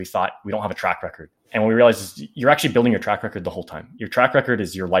We thought we don't have a track record. And what we realized is you're actually building your track record the whole time. Your track record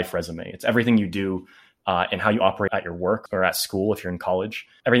is your life resume. It's everything you do and how you operate at your work or at school if you're in college.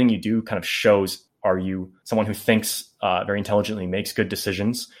 Everything you do kind of shows, are you someone who thinks very intelligently, makes good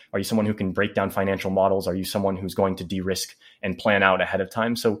decisions? Are you someone who can break down financial models? Are you someone who's going to de-risk and plan out ahead of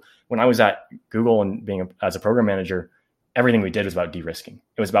time? So when I was at Google and as a program manager, everything we did was about de-risking.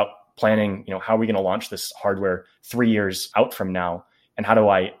 It was about planning, how are we going to launch this hardware 3 years out from now? And how do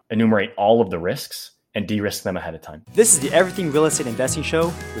I enumerate all of the risks and de-risk them ahead of time? This is the Everything Real Estate Investing Show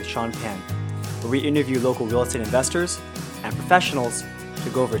with Sean Pan, where we interview local real estate investors and professionals to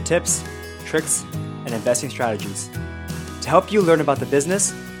go over tips, tricks, and investing strategies to help you learn about the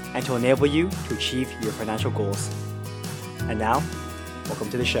business and to enable you to achieve your financial goals. And now, welcome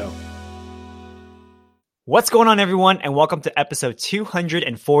to the show. What's going on, everyone, and welcome to episode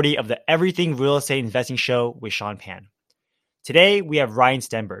 240 of the Everything Real Estate Investing Show with Sean Pan. Today, we have Ryan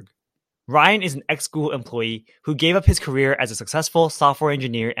Stenberg. Ryan is an ex-Google employee who gave up his career as a successful software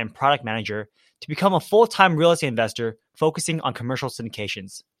engineer and product manager to become a full-time real estate investor focusing on commercial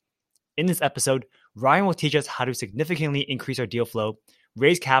syndications. In this episode, Ryan will teach us how to significantly increase our deal flow,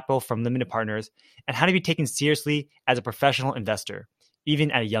 raise capital from limited partners, and how to be taken seriously as a professional investor,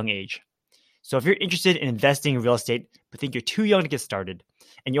 even at a young age. So if you're interested in investing in real estate but think you're too young to get started,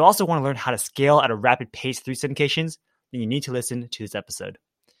 and you also want to learn how to scale at a rapid pace through syndications, then you need to listen to this episode.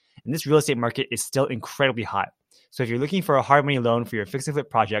 And this real estate market is still incredibly hot. So if you're looking for a hard money loan for your fix and flip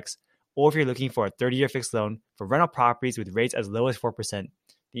projects, or if you're looking for a 30-year fixed loan for rental properties with rates as low as 4%, then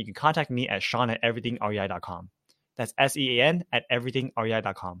you can contact me at sean@everythingrei.com. That's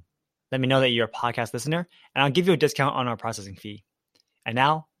SEAN@everythingrei.com. Let me know that you're a podcast listener, and I'll give you a discount on our processing fee. And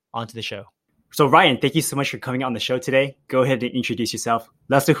now, on to the show. So Ryan, thank you so much for coming on the show today. Go ahead and introduce yourself.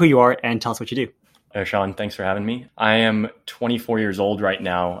 Let us know who you are and tell us what you do. Sean, thanks for having me. I am 24 years old right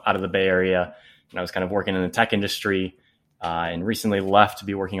now, out of the Bay Area, and I was kind of working in the tech industry and recently left to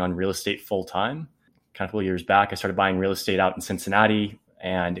be working on real estate full-time. A couple of years back, I started buying real estate out in Cincinnati,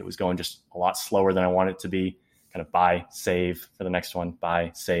 and it was going just a lot slower than I wanted it to be. Kind of buy, save for the next one,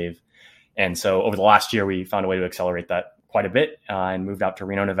 buy, save. And so over the last year, we found a way to accelerate that quite a bit and moved out to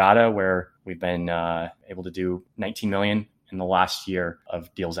Reno, Nevada, where we've been able to do 19 million in the last year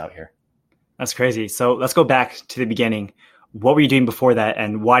of deals out here. That's crazy. So let's go back to the beginning. What were you doing before that,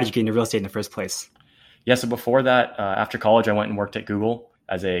 and why did you get into real estate in the first place? Yeah, so before that, after college, I went and worked at Google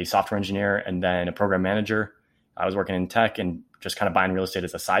as a software engineer and then a program manager. I was working in tech and just kind of buying real estate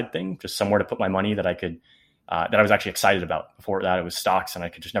as a side thing, just somewhere to put my money that I could, that I was actually excited about. Before that, it was stocks, and I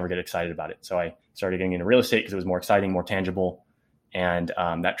could just never get excited about it. So I started getting into real estate because it was more exciting, more tangible, and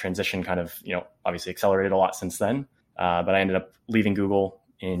that transition kind of, obviously accelerated a lot since then. But I ended up leaving Google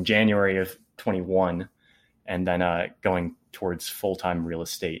in January of 21, and then going towards full-time real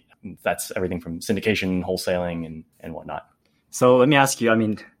estate. That's everything from syndication, wholesaling, and whatnot. So let me ask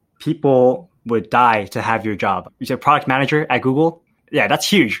you, people would die to have your job. You said product manager at Google. Yeah, that's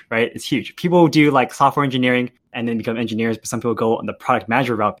huge, right? It's huge. People do like software engineering and then become engineers, but some people go on the product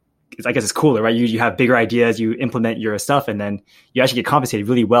manager route. I guess it's cooler, right? You have bigger ideas, you implement your stuff, and then you actually get compensated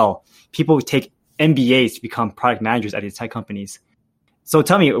really well. People take MBAs to become product managers at these tech companies. So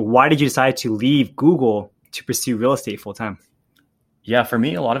tell me, why did you decide to leave Google to pursue real estate full time? Yeah, for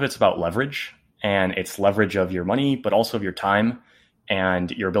me, a lot of it's about leverage, and it's leverage of your money, but also of your time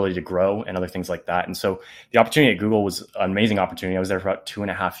and your ability to grow and other things like that. And so the opportunity at Google was an amazing opportunity. I was there for about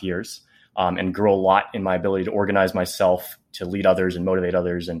 2.5 years and grew a lot in my ability to organize myself, to lead others and motivate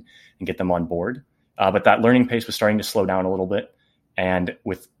others and get them on board. But that learning pace was starting to slow down a little bit. And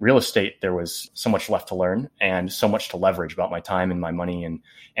with real estate, there was so much left to learn and so much to leverage about my time and my money and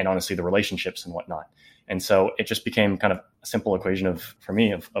honestly, the relationships and whatnot. And so it just became kind of a simple equation for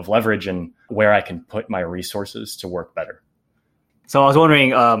me of leverage and where I can put my resources to work better. So I was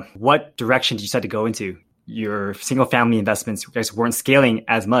wondering, what direction did you decide to go into? Your single family investments, you guys weren't scaling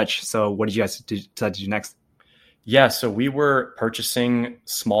as much. So what did you guys decide to do next? Yeah, so we were purchasing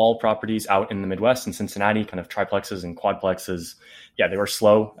small properties out in the Midwest in Cincinnati, kind of triplexes and quadplexes. Yeah, they were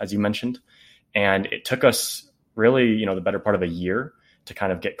slow, as you mentioned. And it took us really, the better part of a year to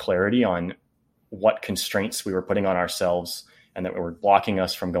kind of get clarity on what constraints we were putting on ourselves and that were blocking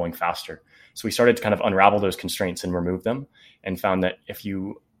us from going faster. So we started to kind of unravel those constraints and remove them, and found that if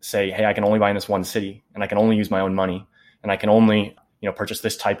you say, hey, I can only buy in this one city and I can only use my own money and I can only, purchase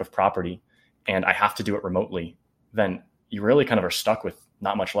this type of property and I have to do it remotely, then you really kind of are stuck with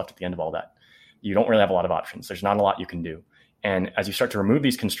not much left at the end of all that. You don't really have a lot of options. There's not a lot you can do. And as you start to remove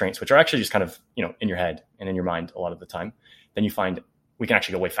these constraints, which are actually just kind of, in your head and in your mind a lot of the time, then you find we can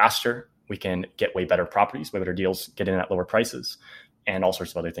actually go way faster. We can get way better properties, way better deals, get in at lower prices. and all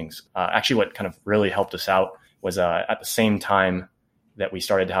sorts of other things. Actually, what kind of really helped us out was at the same time that we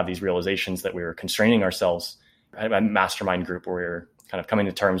started to have these realizations that we were constraining ourselves, I had a mastermind group where we were kind of coming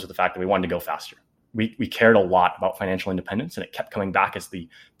to terms with the fact that we wanted to go faster. We cared a lot about financial independence, and it kept coming back as the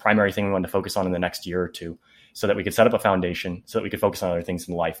primary thing we wanted to focus on in the next year or two, so that we could set up a foundation, so that we could focus on other things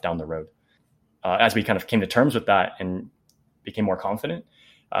in life down the road. As we kind of came to terms with that and became more confident,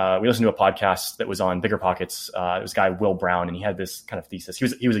 we listened to a podcast that was on BiggerPockets. It was a guy, Will Brown, and he had this kind of thesis.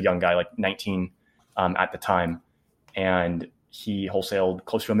 He was a young guy, like 19 at the time, and he wholesaled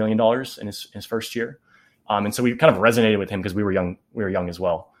close to $1 million in his first year. And so we kind of resonated with him because we were young as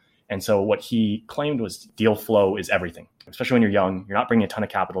well. And so what he claimed was deal flow is everything, especially when you're young. You're not bringing a ton of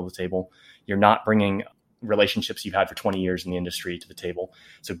capital to the table. You're not bringing relationships you've had for 20 years in the industry to the table.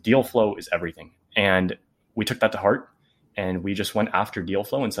 So deal flow is everything. And we took that to heart, and we just went after deal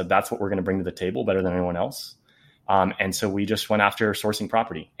flow and said, that's what we're going to bring to the table better than anyone else. And so we just went after sourcing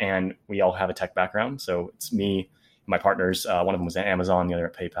property, and we all have a tech background. So it's me, my partners, one of them was at Amazon, the other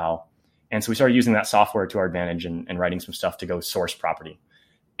at PayPal. And so we started using that software to our advantage and writing some stuff to go source property.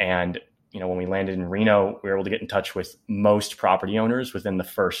 And, when we landed in Reno, we were able to get in touch with most property owners within the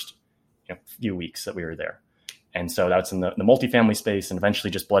first few weeks that we were there. And so that's in the multifamily space, and eventually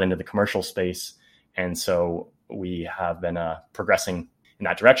just bled into the commercial space. And so we have been progressing in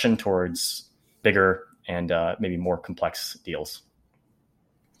that direction towards bigger and maybe more complex deals.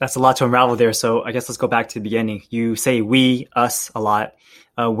 That's a lot to unravel there. So I guess let's go back to the beginning. You say we, us a lot.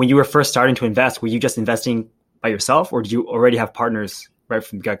 When you were first starting to invest, were you just investing by yourself, or did you already have partners right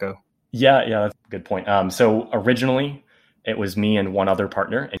from the get-go? Yeah, that's a good point. So originally it was me and one other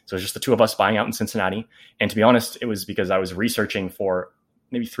partner. And so it was just the two of us buying out in Cincinnati. And to be honest, it was because I was researching for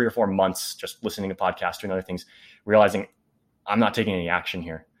maybe 3 or 4 months, just listening to podcasts, doing other things, realizing I'm not taking any action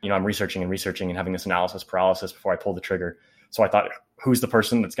here. I'm researching and having this analysis paralysis before I pull the trigger. So I thought, who's the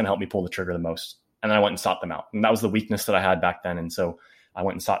person that's going to help me pull the trigger the most? And then I went and sought them out. And that was the weakness that I had back then. And so I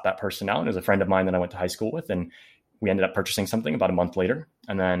went and sought that person out. And it was a friend of mine that I went to high school with. And we ended up purchasing something about a month later.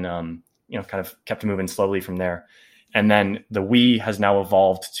 And then, kind of kept moving slowly from there. And then the we has now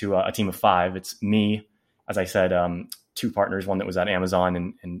evolved to a team of 5. It's me, as I said, 2 partners, one that was at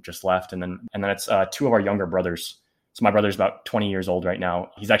Amazon and just left. And then it's 2 of our younger brothers. So my brother's about 20 years old right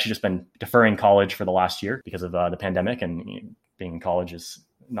now. He's actually just been deferring college for the last year because of the pandemic, and being in college is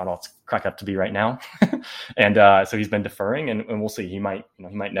not all it's cracked up to be right now. And so he's been deferring, and we'll see. He might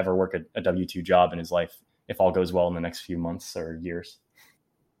never work a W-2 job in his life if all goes well in the next few months or years.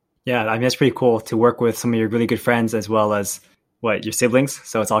 Yeah, I mean, it's pretty cool to work with some of your really good friends as well as your siblings.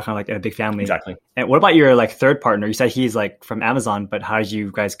 So it's all kind of like a big family. Exactly. And what about your third partner? You said he's from Amazon, but how did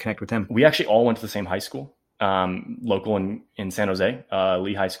you guys connect with him? We actually all went to the same high school, local in San Jose,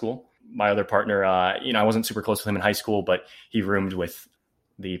 Lee High School. My other partner, I wasn't super close with him in high school, but he roomed with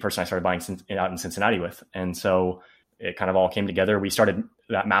the person I started buying out in Cincinnati with. And so it kind of all came together. We started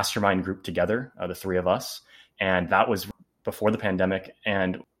that mastermind group together, the 3 of us. And that was before the pandemic.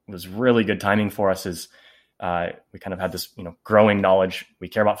 And it was really good timing for us as we kind of had this, growing knowledge. We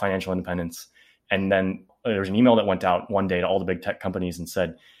care about financial independence. And then there was an email that went out one day to all the big tech companies and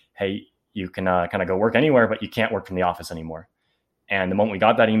said, hey, you can kind of go work anywhere, but you can't work from the office anymore. And the moment we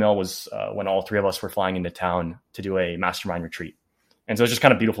got that email was when all 3 of us were flying into town to do a mastermind retreat. And so it was just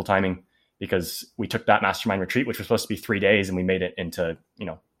kind of beautiful timing, because we took that mastermind retreat, which was supposed to be 3 days, and we made it into,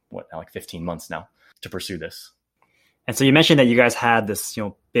 15 months now to pursue this. And so you mentioned that you guys had this,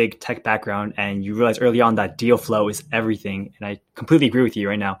 big tech background, and you realized early on that deal flow is everything. And I completely agree with you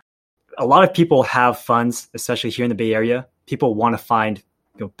right now. A lot of people have funds, especially here in the Bay Area. People want to find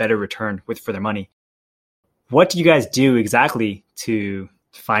better return for their money. What do you guys do exactly to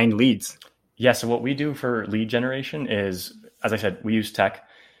find leads? Yeah, so what we do for lead generation is, as I said, we use tech,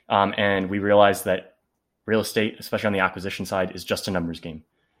 and we realize that real estate, especially on the acquisition side, is just a numbers game.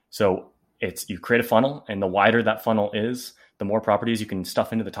 So you create a funnel, and the wider that funnel is, the more properties you can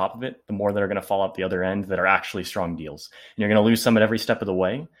stuff into the top of it, the more that are going to fall out the other end that are actually strong deals. And you're going to lose some at every step of the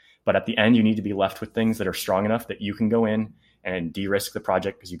way. But at the end, you need to be left with things that are strong enough that you can go in and de-risk the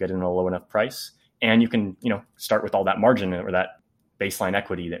project because you get in at a low enough price. And you can, start with all that margin or that baseline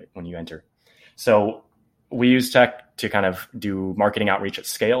equity that when you enter. So we use tech to kind of do marketing outreach at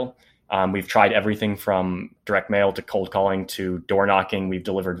scale. We've tried everything from direct mail to cold calling to door knocking. We've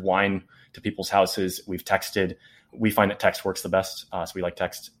delivered wine to people's houses. We've texted. We find that text works the best. So we like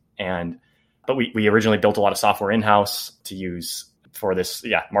text. But we originally built a lot of software in-house to use for this,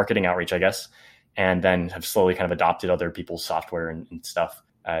 marketing outreach, I guess. And then have slowly kind of adopted other people's software and stuff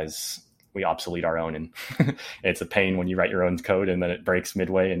as we obsolete our own. And it's a pain when you write your own code and then it breaks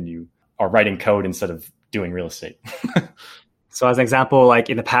midway and you are writing code instead of doing real estate. So as an example, like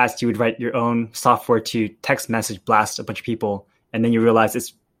in the past, you would write your own software to text message blast a bunch of people, and then you realize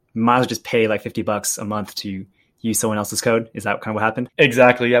it's might as well just pay like $50 a month to use someone else's code. Is that kind of what happened?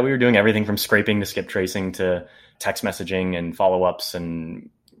 Exactly. Yeah, we were doing everything from scraping to skip tracing to text messaging and follow-ups and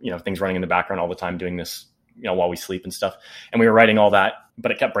things running in the background all the time, doing this while we sleep and stuff. And we were writing all that, but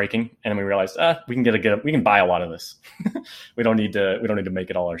it kept breaking. And then we realized we can buy a lot of this. we don't need to make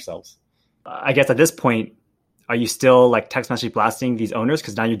it all ourselves. I guess at this point, are you still like text message blasting these owners?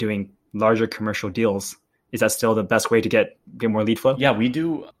 Because now you're doing larger commercial deals. Is that still the best way to get more lead flow? Yeah, we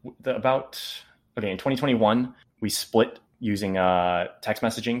do in 2021, we split using text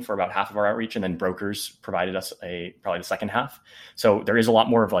messaging for about half of our outreach, and then brokers provided us probably the second half. So there is a lot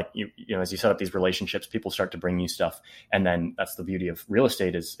more of like, as you set up these relationships, people start to bring you stuff. And then that's the beauty of real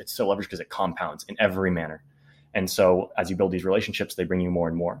estate is it's so leveraged because it compounds in every manner. And so as you build these relationships, they bring you more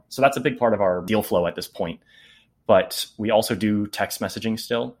and more. So that's a big part of our deal flow at this point. But we also do text messaging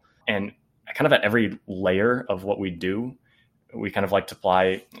still. And kind of at every layer of what we do, we kind of like to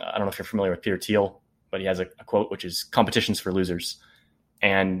apply, I don't know if you're familiar with Peter Thiel, but he has a quote, which is competition's for losers.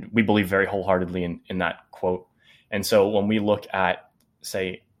 And we believe very wholeheartedly in that quote. And so when we look at,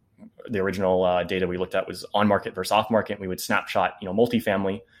 say, the original data we looked at was on market versus off market, we would snapshot,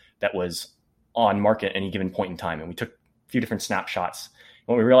 multifamily that was on market at any given point in time. And we took a few different snapshots. And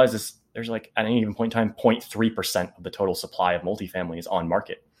what we realized is there's like at any given point in time, 0.3% of the total supply of multifamily is on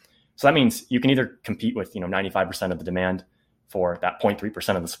market. So that means you can either compete with 95% of the demand for that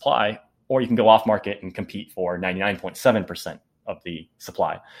 0.3% of the supply, or you can go off market and compete for 99.7% of the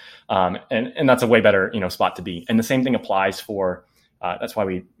supply. And that's a way better spot to be. And the same thing applies for, that's why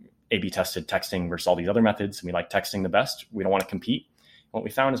we A/B tested texting versus all these other methods. And we like texting the best. We don't want to compete. What we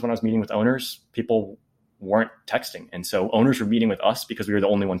found is when I was meeting with owners, people weren't texting. And so owners were meeting with us because we were the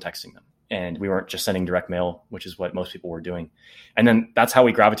only one texting them. And we weren't just sending direct mail, which is what most people were doing. And then that's how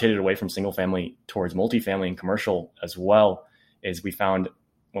we gravitated away from single family towards multifamily and commercial as well, is we found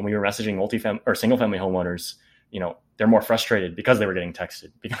when we were messaging multifamily or single family homeowners, they're more frustrated because they were getting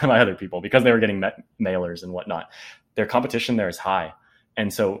texted by other people, because they were getting mailers and whatnot. Their competition there is high.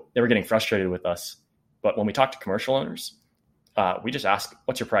 And so they were getting frustrated with us. But when we talk to commercial owners, we just ask,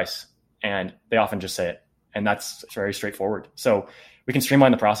 what's your price? And they often just say it. And that's very straightforward. So we can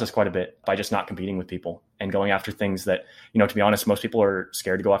streamline the process quite a bit by just not competing with people and going after things that, to be honest, most people are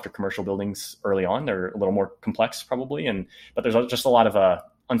scared to go after commercial buildings early on. They're a little more complex probably. But there's just a lot of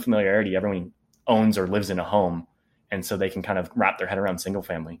unfamiliarity. Everyone owns or lives in a home. And so they can kind of wrap their head around single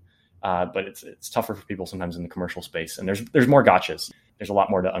family. But it's tougher for people sometimes in the commercial space. And there's more gotchas. There's a lot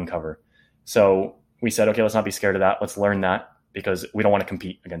more to uncover. So we said, okay, let's not be scared of that. Let's learn that, because we don't want to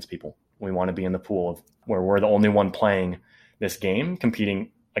compete against people. We want to be in the pool of where we're the only one playing this game,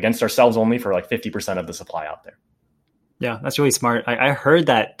 competing against ourselves only for like 50% of the supply out there. Yeah, that's really smart. I heard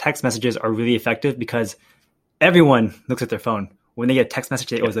that text messages are really effective because everyone looks at their phone. When they get a text message,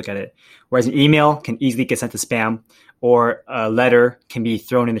 they always look at it. Whereas an email can easily get sent to spam, or a letter can be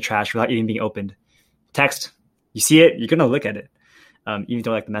thrown in the trash without even being opened. Text, you see it, you're going to look at it, even if you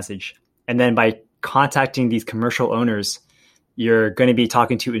don't like the message. And then by contacting these commercial owners, you're going to be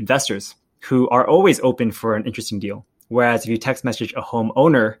talking to investors who are always open for an interesting deal. Whereas if you text message a home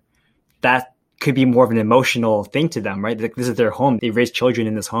owner, that could be more of an emotional thing to them, right? Like, this is their home. They raised children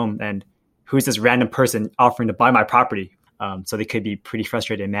in this home. And who's this random person offering to buy my property? So they could be pretty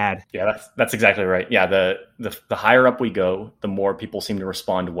frustrated and mad. Yeah, that's exactly right. Yeah, the higher up we go, the more people seem to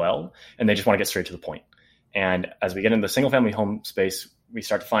respond well, and they just want to get straight to the point. And as we get into the single family home space, we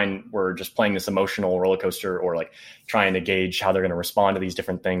start to find we're just playing this emotional roller coaster, or like trying to gauge how they're going to respond to these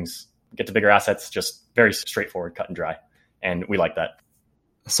different things. Get to bigger assets, just very straightforward, cut and dry. And we like that.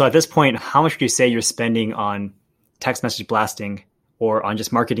 So at this point, how much would you say you're spending on text message blasting or on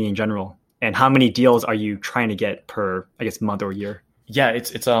just marketing in general? And how many deals are you trying to get per, I guess, month or year? Yeah,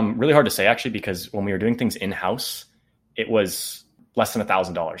 it's really hard to say, actually, because when we were doing things in-house, it was less than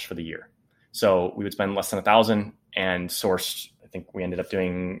 $1,000 for the year. So we would spend less than $1,000 and sourced, I think we ended up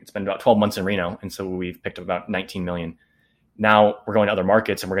it's been about 12 months in Reno. And so we've picked up about 19 million. Now we're going to other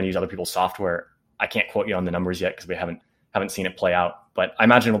markets and we're going to use other people's software. I can't quote you on the numbers yet because we haven't seen it play out, but I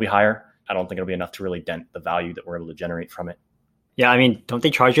imagine it'll be higher. I don't think it'll be enough to really dent the value that we're able to generate from it. Yeah, I mean, don't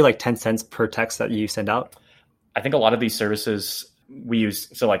they charge you like 10 cents per text that you send out? I think a lot of these services we use,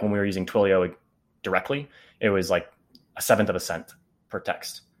 so like when we were using Twilio directly, it was like 1/7 of a cent per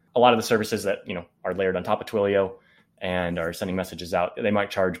text. A lot of the services that, are layered on top of Twilio and are sending messages out, they might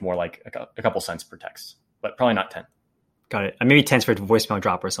charge more like a couple cents per text, but probably not 10. Got it. And maybe 10 for a voicemail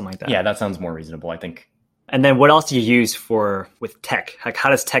drop or something like that. Yeah, that sounds more reasonable, I think. And then what else do you use with tech? Like, how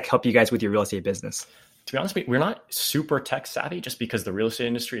does tech help you guys with your real estate business? To be honest, we're not super tech savvy just because the real estate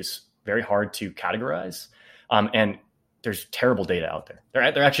industry is very hard to categorize. And there's terrible data out there.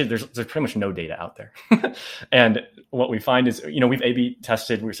 There's pretty much no data out there. And what we find is, we've A/B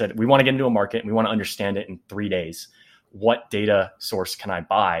tested. We said we want to get into a market and we want to understand it in 3 days. What data source can I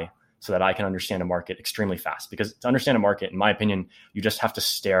buy so that I can understand a market extremely fast? Because to understand a market, in my opinion, you just have to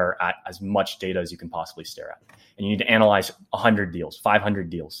stare at as much data as you can possibly stare at. And you need to analyze 100 deals, 500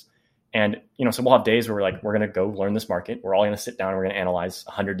 deals. And, so we'll have days where we're going to go learn this market. We're all going to sit down and we're going to analyze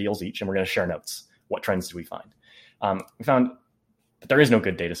 100 deals each, and we're going to share notes. What trends do we find? We found that there is no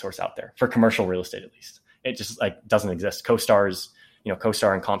good data source out there for commercial real estate, at least. It just doesn't exist. CoStar's,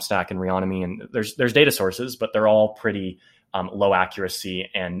 CoStar and CompStak and Reonomy, and there's data sources, but they're all pretty low accuracy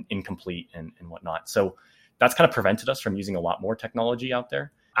and incomplete and whatnot. So that's kind of prevented us from using a lot more technology out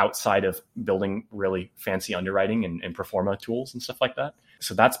there outside of building really fancy underwriting and pro forma tools and stuff like that.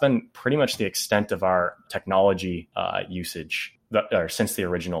 So that's been pretty much the extent of our technology usage since the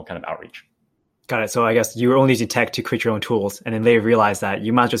original kind of outreach. Got it. So I guess you were only using tech to create your own tools, and then later realized that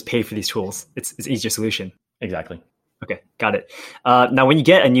you might just pay for these tools. It's an easier solution. Exactly. Okay, got it. Now, when you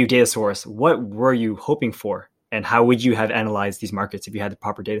get a new data source, what were you hoping for? And how would you have analyzed these markets if you had the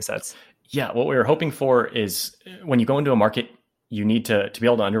proper data sets? Yeah, what we were hoping for is when you go into a market, you need to be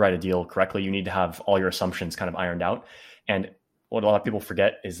able to underwrite a deal correctly. You need to have all your assumptions kind of ironed out. And what a lot of people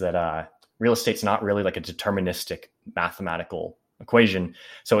forget is that real estate's not really like a deterministic mathematical equation.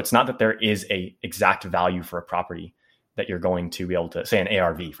 So it's not that there is a exact value for a property that you're going to be able to, say an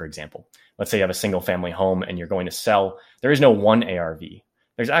ARV, for example. Let's say you have a single family home and you're going to sell. There is no one ARV.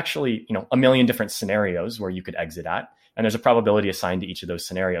 There's actually, a million different scenarios where you could exit at. And there's a probability assigned to each of those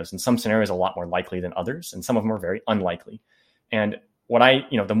scenarios. And some scenarios are a lot more likely than others. And some of them are very unlikely. And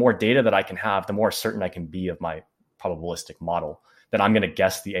the more data that I can have, the more certain I can be of my probabilistic model that I'm going to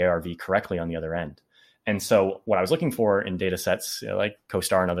guess the ARV correctly on the other end. And so what I was looking for in data sets like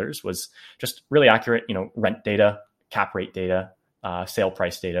CoStar and others was just really accurate, rent data, cap rate data, sale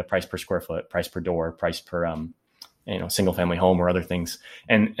price data, price per square foot, price per door, price per, single family home or other things.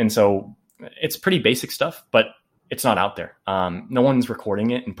 And so it's pretty basic stuff, but it's not out there. No one's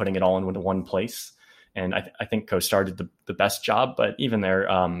recording it and putting it all into one place. And I think CoStar did the best job, but even they're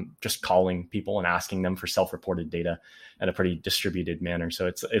just calling people and asking them for self-reported data in a pretty distributed manner. So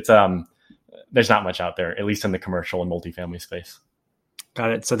it's there's not much out there, at least in the commercial and multifamily space.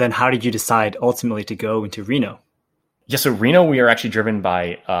 Got it. So then how did you decide ultimately to go into Reno? Yeah, so Reno, we are actually driven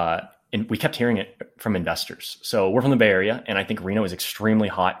by, and we kept hearing it from investors. So we're from the Bay Area, and I think Reno is extremely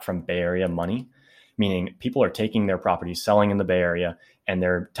hot from Bay Area money, meaning people are taking their properties, selling in the Bay Area, and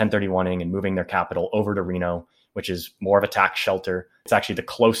they're 1031ing and moving their capital over to Reno, which is more of a tax shelter. It's actually the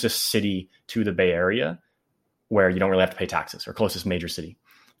closest city to the Bay Area where you don't really have to pay taxes, or closest major city.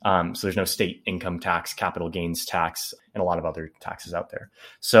 So there's no state income tax, capital gains tax, and a lot of other taxes out there.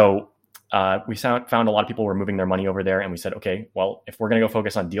 So we found a lot of people were moving their money over there, and we said, okay, well, if we're going to go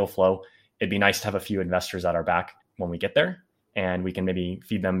focus on deal flow, it'd be nice to have a few investors at our back when we get there, and we can maybe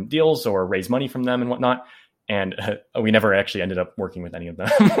feed them deals or raise money from them and whatnot. And we never actually ended up working with any of them,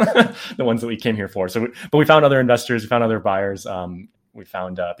 the ones that we came here for. But we found other investors, we found other buyers. We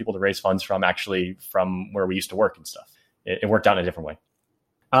found people to raise funds from where we used to work and stuff. It worked out in a different way.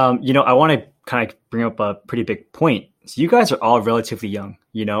 I want to kind of bring up a pretty big point. So you guys are all relatively young.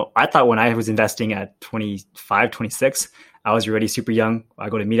 I thought when I was investing at 25, 26, I was already super young. I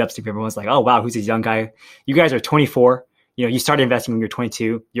go to meetups and everyone's like, oh, wow, who's this young guy? You guys are 24. You started investing when you're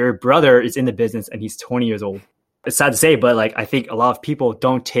 22. Your brother is in the business and he's 20 years old. It's sad to say, but I think a lot of people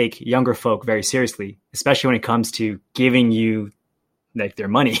don't take younger folk very seriously, especially when it comes to giving you their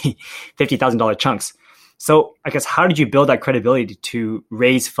money, $50,000 chunks. So I guess, how did you build that credibility to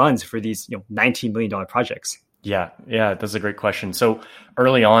raise funds for these $19 million projects? Yeah, that's a great question. So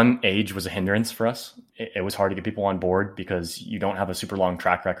early on, age was a hindrance for us. It was hard to get people on board because you don't have a super long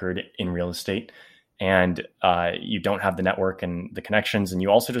track record in real estate, and you don't have the network and the connections, and you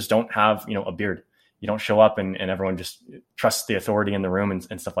also just don't have a beard. You don't show up and everyone just trusts the authority in the room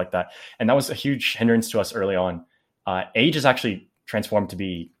and stuff like that. And that was a huge hindrance to us early on. Age has actually transformed to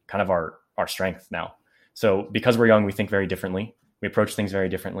be kind of our strength now. So because we're young, we think very differently. We approach things very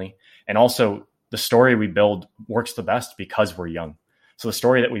differently. And also the story we build works the best because we're young. So the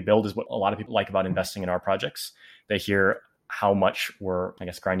story that we build is what a lot of people like about investing in our projects. They hear how much we're,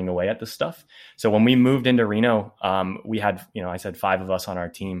 grinding away at this stuff. So when we moved into Reno, we had, I said 5 of us on our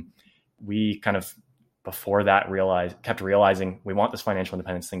team. We kind of, before that, kept realizing we want this financial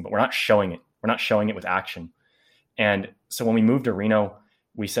independence thing, but we're not showing it. We're not showing it with action. And so when we moved to Reno,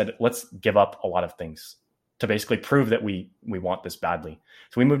 we said, let's give up a lot of things to basically prove that we want this badly.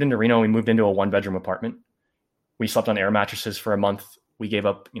 So we moved into Reno. We moved into a 1-bedroom apartment. We slept on air mattresses for a month. We gave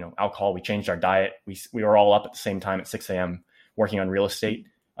up, alcohol. We changed our diet. We were all up at the same time at 6 a.m. working on real estate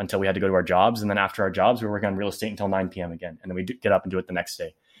until we had to go to our jobs. And then after our jobs, we were working on real estate until 9 p.m. again. And then we'd get up and do it the next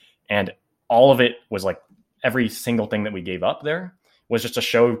day. And all of it was like every single thing that we gave up there was just to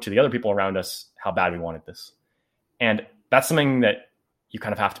show to the other people around us how bad we wanted this. And that's something that you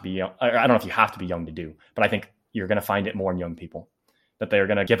kind of have to be young. I don't know if you have to be young to do, but I think you're going to find it more in young people, that they're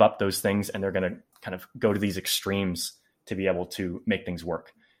going to give up those things and they're going to kind of go to these extremes to be able to make things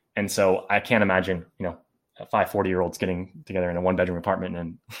work. And so I can't imagine, 5 40-year-olds getting together in a 1-bedroom apartment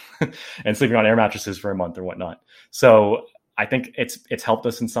and and sleeping on air mattresses for a month or whatnot. So I think it's helped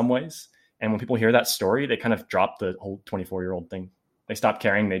us in some ways. And when people hear that story, they kind of drop the whole 24-year-old thing. They stop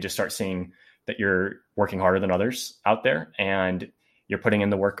caring. They just start seeing that you're working harder than others out there and you're putting in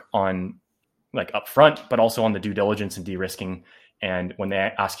the work on like upfront, but also on the due diligence and de-risking. And when they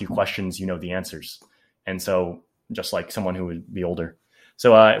ask you questions, you know the answers. And so just like someone who would be older.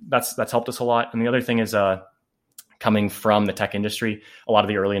 So that's helped us a lot. And the other thing is coming from the tech industry, a lot of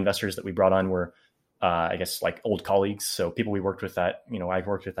the early investors that we brought on were, I guess, like old colleagues. So people we worked with at, I've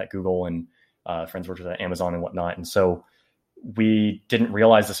worked with at Google and friends worked with at Amazon and whatnot. And so we didn't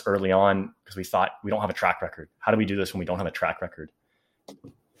realize this early on because we thought we don't have a track record. How do we do this when we don't have a track record?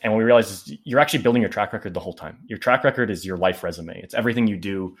 And what we realized is you're actually building your track record the whole time. Your track record is your life resume. It's everything you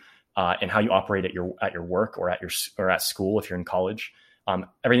do and how you operate at your work or at school if you're in college.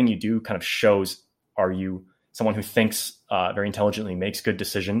 Everything you do kind of shows, are you someone who thinks very intelligently, makes good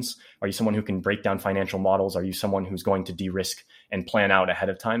decisions? Are you someone who can break down financial models? Are you someone who's going to de-risk and plan out ahead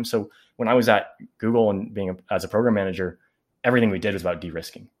of time? So when I was at Google and as a program manager, everything we did was about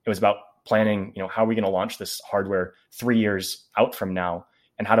de-risking. It was about planning, how are we going to launch this hardware 3 years out from now?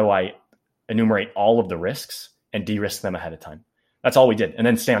 And how do I enumerate all of the risks and de-risk them ahead of time? That's all we did. And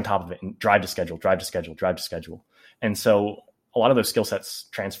then stay on top of it and drive to schedule. And so a lot of those skill sets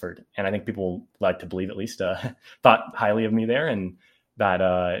transferred. And I think people like to believe, at least, thought highly of me there, and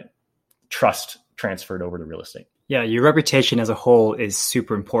that trust transferred over to real estate. Yeah, your reputation as a whole is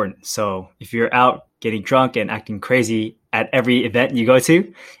super important. So if you're out getting drunk and acting crazy at every event you go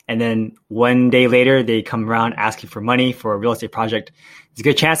to, and then one day later they come around asking for money for a real estate project, it's a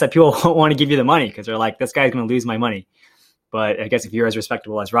good chance that people won't want to give you the money because they're like, this guy's going to lose my money. But I guess if you're as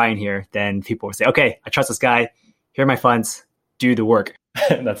respectable as Ryan here, then people will say, okay, I trust this guy. Here are my funds. Do the work.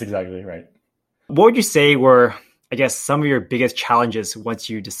 That's exactly right. What would you say were, I guess, some of your biggest challenges once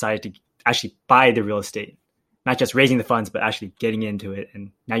you decided to actually buy the real estate? Not just raising the funds, but actually getting into it.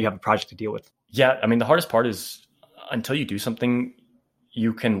 And now you have a project to deal with. Yeah. I mean, the hardest part is until you do something,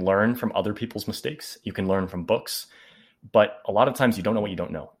 you can learn from other people's mistakes. You can learn from books. But a lot of times you don't know what you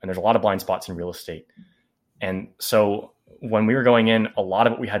don't know. And there's a lot of blind spots in real estate. And so when we were going in, a lot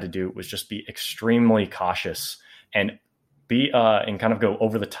of what we had to do was just be extremely cautious and and kind of go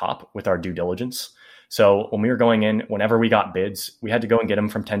over the top with our due diligence. So when we were going in, whenever we got bids, we had to go and get them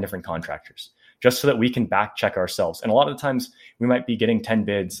from 10 different contractors just so that we can back check ourselves. And a lot of the times we might be getting 10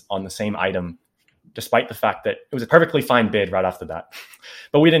 bids on the same item, despite the fact that it was a perfectly fine bid right off the bat,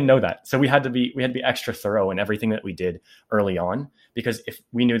 but we didn't know that. So we had to be extra thorough in everything that we did early on, because if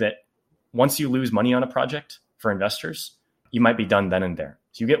we knew that once you lose money on a project for investors, you might be done then and there.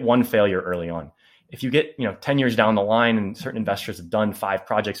 So you get one failure early on. If you get 10 years down the line and certain investors have done 5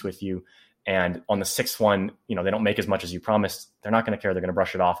 projects with you, and on the 6th one, they don't make as much as you promised, they're not going to care. They're going to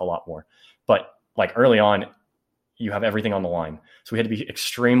brush it off a lot more. But like early on, you have everything on the line. So we had to be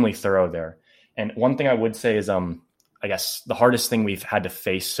extremely thorough there. And one thing I would say is, I guess the hardest thing we've had to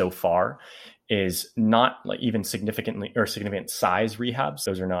face so far is not like even significant size rehabs.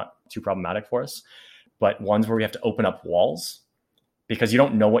 Those are not too problematic for us, but ones where we have to open up walls, because you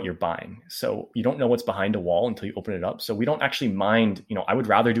don't know what you're buying. So you don't know what's behind a wall until you open it up. So we don't actually mind, I would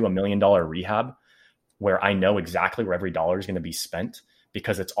rather do $1 million rehab where I know exactly where every dollar is going to be spent,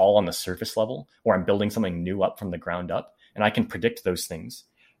 because it's all on the surface level, or I'm building something new up from the ground up and I can predict those things,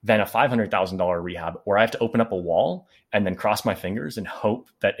 than a $500,000 rehab where I have to open up a wall and then cross my fingers and hope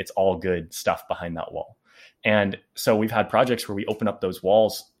that it's all good stuff behind that wall. And so we've had projects where we open up those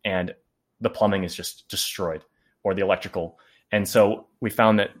walls and the plumbing is just destroyed, or the electrical. And so we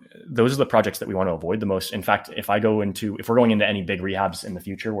found that those are the projects that we want to avoid the most. In fact, if we're going into any big rehabs in the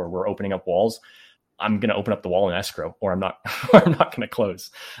future where we're opening up walls, I'm going to open up the wall in escrow, or I'm not going to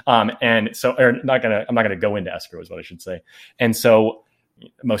close. I'm not going to go into escrow is what I should say. And so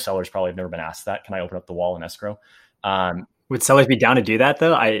most sellers probably have never been asked that. Can I open up the wall in escrow? Would sellers be down to do that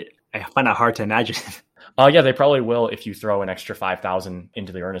though? I find that hard to imagine. Yeah, they probably will if you throw an extra 5,000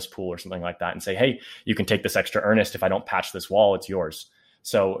 into the earnest pool or something like that and say, hey, you can take this extra earnest. If I don't patch this wall, it's yours.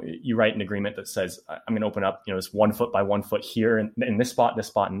 So you write an agreement that says, I'm going to open up, this 1 foot by 1 foot here in this spot, this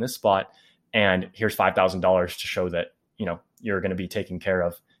spot, and this spot. And here's $5,000 to show that, you're going to be taken care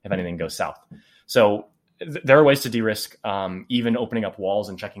of if anything goes south. So there are ways to de-risk, even opening up walls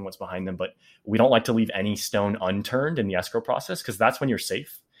and checking what's behind them. But we don't like to leave any stone unturned in the escrow process, because that's when you're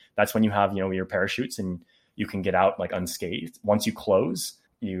safe. That's when you have, your parachutes and you can get out like unscathed. Once you close,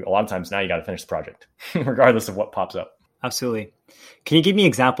 a lot of times now you got to finish the project, regardless of what pops up. Absolutely. Can you give me an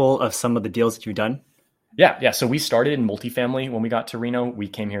example of some of the deals that you've done? Yeah. So we started in multifamily when we got to Reno. We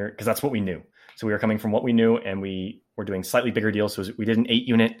came here because that's what we knew. So we were coming from what we knew, and we were doing slightly bigger deals. So we did an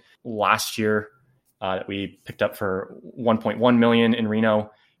 8-unit last year that we picked up for $1.1 million in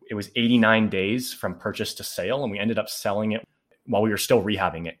Reno. It was 89 days from purchase to sale, and we ended up selling it while we were still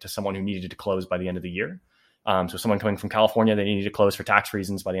rehabbing it to someone who needed to close by the end of the year. So someone coming from California, they needed to close for tax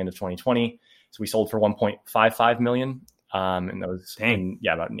reasons by the end of 2020. So we sold for $1.55 million. And that was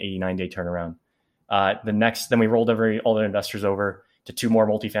about an 89-day turnaround. Then we rolled all the investors over to 2 more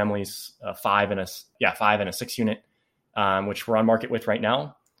multifamilies, 5 and a 6-unit, which we're on market with right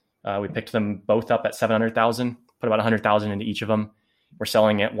now. We picked them both up at $700,000, put about $100,000 into each of them. We're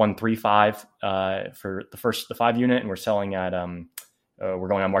selling at $135 for the 5-unit, and we're selling at we're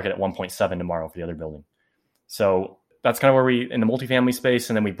going on market at $1.7 tomorrow for the other building. So that's kind of where we in the multifamily space,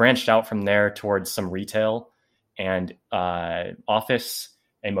 and then we branched out from there towards some retail and office,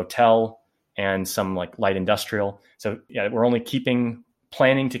 a motel, and some like light industrial. So yeah, we're only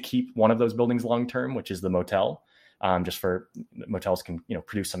planning to keep one of those buildings long term, which is the motel. Just for motels can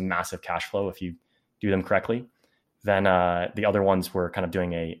produce some massive cash flow if you do them correctly. Then the other ones were kind of doing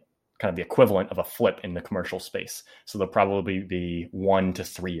the equivalent of a flip in the commercial space. So they'll probably be 1 to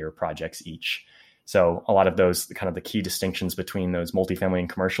 3 year projects each. So a lot of those, kind of the key distinctions between those multifamily and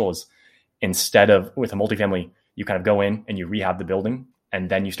commercial is, instead of with a multifamily, you kind of go in and you rehab the building and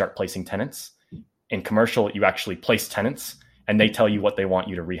then you start placing tenants. In commercial, you actually place tenants and they tell you what they want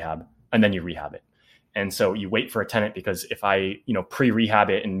you to rehab, and then you rehab it. And so you wait for a tenant, because if I, pre-rehab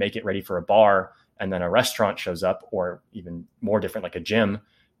it and make it ready for a bar, and then a restaurant shows up, or even more different, like a gym,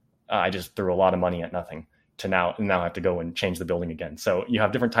 I just threw a lot of money at nothing to now have to go and change the building again. So you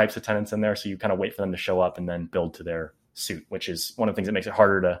have different types of tenants in there. So you kind of wait for them to show up and then build to their suit, which is one of the things that makes it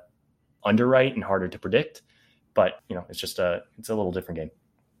harder to underwrite and harder to predict. But, it's a little different game.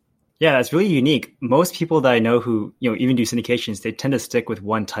 Yeah, that's really unique. Most people that I know who, even do syndications, they tend to stick with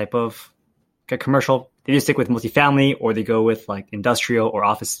one type of commercial. They just stick with multifamily, or they go with like industrial or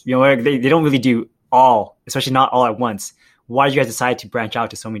office. They don't really do all, especially not all at once. Why did you guys decide to branch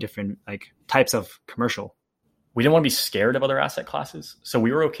out to so many different types of commercial? We didn't want to be scared of other asset classes. So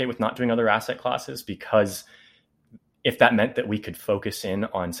we were okay with not doing other asset classes, because if that meant that we could focus in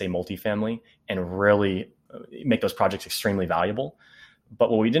on, say, multifamily and really make those projects extremely valuable. But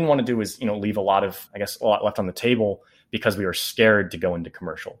what we didn't want to do is, leave a lot left on the table, because we were scared to go into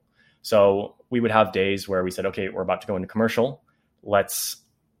commercial. So we would have days where we said, okay, we're about to go into commercial. Let's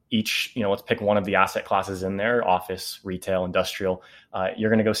pick one of the asset classes in there: office, retail, industrial. You're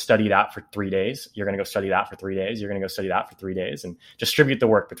going to go study that for 3 days. You're going to go study that for 3 days. You're going to go study that for 3 days, and distribute the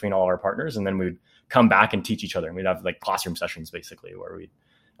work between all our partners. And then we'd come back and teach each other. And we'd have classroom sessions, basically, where we'd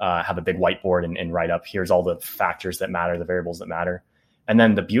have a big whiteboard and write up, here's all the factors that matter, the variables that matter. And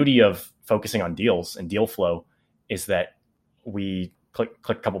then the beauty of focusing on deals and deal flow is that we click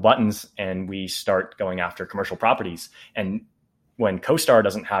a couple buttons and we start going after commercial properties. And when CoStar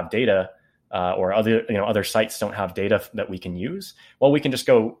doesn't have data, or other sites don't have data that we can use, well, we can just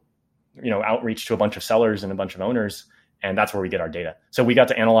go, outreach to a bunch of sellers and a bunch of owners, and that's where we get our data. So we got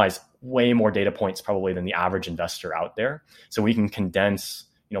to analyze way more data points probably than the average investor out there. So we can condense,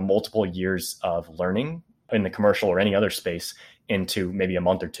 multiple years of learning in the commercial or any other space into maybe a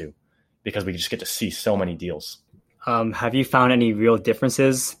month or two, because we just get to see so many deals. Have you found any real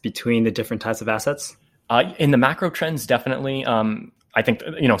differences between the different types of assets? In the macro trends, definitely. I think,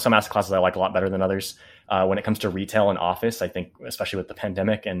 some asset classes I like a lot better than others. When it comes to retail and office, I think, especially with the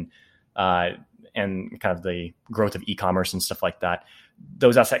pandemic and kind of the growth of e-commerce and stuff like that,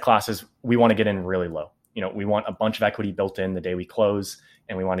 those asset classes, we want to get in really low. We want a bunch of equity built in the day we close,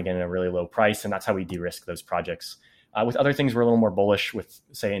 and we want to get in a really low price. And that's how we de-risk those projects. With other things, we're a little more bullish with,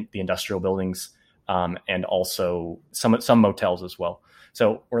 say, the industrial buildings, and also some motels as well.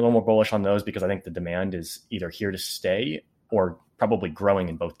 So we're a little more bullish on those, because I think the demand is either here to stay or probably growing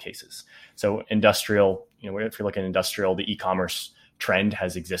in both cases. So industrial, if you're looking at industrial, the e-commerce trend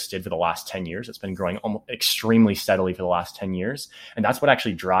has existed for the last 10 years. It's been growing extremely steadily for the last 10 years. And that's what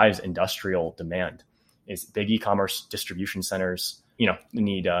actually drives industrial demand. is big e-commerce distribution centers. You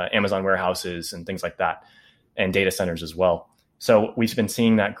need Amazon warehouses and things like that, and data centers as well. So we've been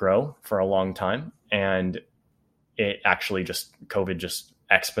seeing that grow for a long time, and it actually COVID just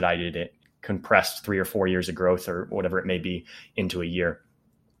expedited it, compressed 3 or 4 years of growth or whatever it may be into a year.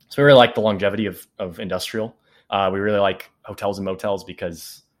 So we really like the longevity of industrial. We really like hotels and motels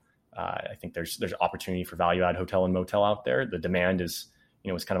because I think there's opportunity for value add hotel and motel out there. The demand is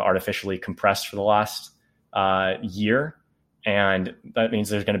kind of artificially compressed for the last year, and that means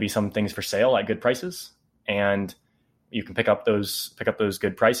there's going to be some things for sale at good prices, and you can pick up those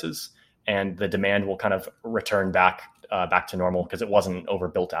good prices, and the demand will kind of return back to normal because it wasn't an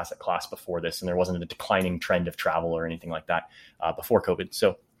overbuilt asset class before this, and there wasn't a declining trend of travel or anything like that before COVID.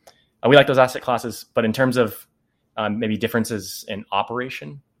 So we like those asset classes, but in terms of maybe differences in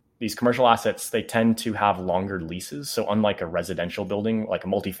operation, these commercial assets, they tend to have longer leases. So unlike a residential building, like a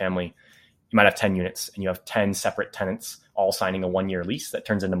multifamily, you might have 10 units and you have 10 separate tenants all signing a 1-year lease that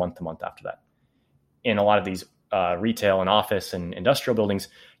turns into month to month after that. In a lot of these retail and office and industrial buildings,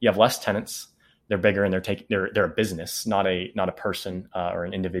 you have less tenants. They're bigger and they're a business, not a person or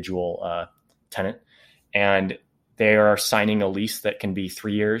an individual tenant. And they are signing a lease that can be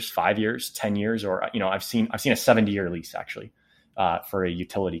 3 years, 5 years, 10 years, or I've seen a 70-year lease actually for a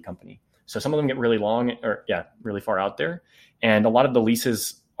utility company. So some of them get really long, really far out there, and a lot of the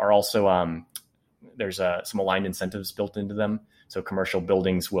leases are also there's some aligned incentives built into them. So commercial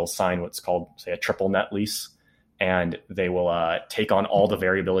buildings will sign what's called, say, a triple net lease, and they will take on all the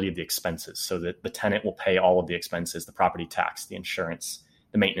variability of the expenses, so that the tenant will pay all of the expenses, the property tax, the insurance,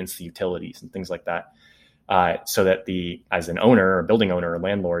 the maintenance, the utilities, and things like that. So that as an owner or building owner or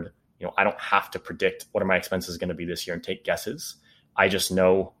landlord, I don't have to predict what are my expenses going to be this year and take guesses. I just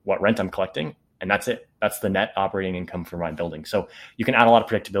know what rent I'm collecting, and that's it. That's the net operating income for my building. So you can add a lot of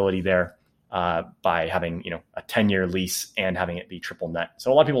predictability there by having a 10-year lease and having it be triple net.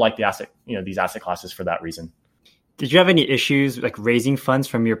 So a lot of people like these asset classes for that reason. Did you have any issues like raising funds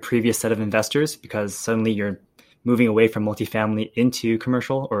from your previous set of investors because suddenly you're moving away from multifamily into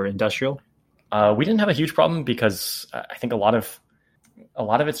commercial or industrial? We didn't have a huge problem because I think a lot of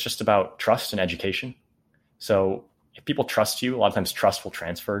it's just about trust and education. So if people trust you, a lot of times trust will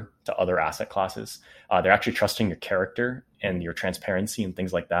transfer to other asset classes. They're actually trusting your character and your transparency and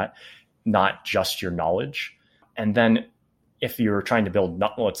things like that, not just your knowledge. And then if you're trying to build,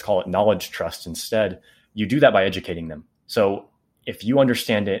 let's call it knowledge trust instead, you do that by educating them. So if you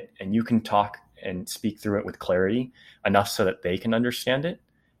understand it and you can talk and speak through it with clarity enough so that they can understand it,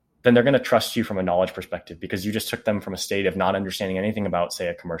 then they're going to trust you from a knowledge perspective, because you just took them from a state of not understanding anything about, say,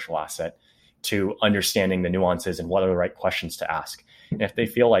 a commercial asset to understanding the nuances and what are the right questions to ask. And if they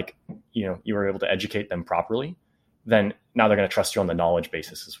feel like, you were able to educate them properly, then now they're going to trust you on the knowledge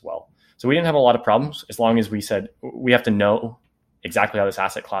basis as well. So we didn't have a lot of problems as long as we said we have to know exactly how this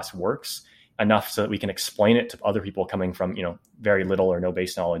asset class works enough so that we can explain it to other people coming from, very little or no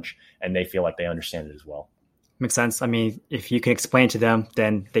base knowledge, and they feel like they understand it as well. Makes sense. I mean, if you can explain to them,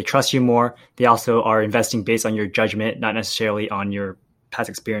 then they trust you more. They also are investing based on your judgment, not necessarily on your past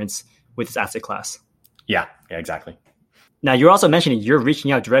experience with this asset class. Yeah, exactly. Now, you're also mentioning you're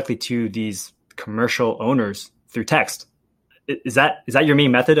reaching out directly to these commercial owners through text. Is that your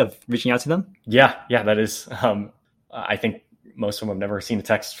main method of reaching out to them? Yeah, that is. I think most of them have never seen a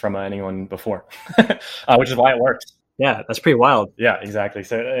text from anyone before, which is why it works. Yeah, that's pretty wild. Yeah, exactly.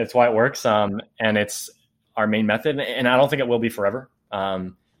 So it's why it works. And it's our main method. And I don't think it will be forever.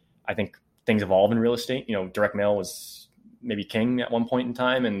 I think things evolve in real estate. Direct mail was maybe king at one point in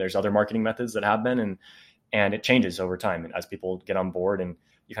time, and there's other marketing methods that have been, and it changes over time. And as people get on board, and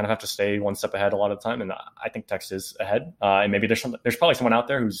you kind of have to stay one step ahead a lot of the time. And I think text is ahead. And maybe there's probably someone out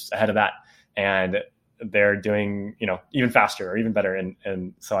there who's ahead of that, and they're doing, even faster or even better.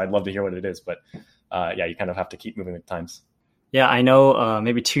 And so I'd love to hear what it is, but you kind of have to keep moving with times. Yeah, I know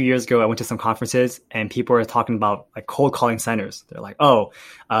maybe 2 years ago, I went to some conferences and people were talking about like cold calling centers. They're like,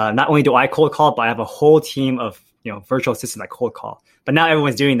 not only do I cold call, but I have a whole team of, virtual assistants that cold call. But now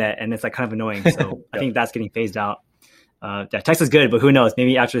everyone's doing that, and it's like kind of annoying. So yep. I think that's getting phased out. Text is good, but who knows?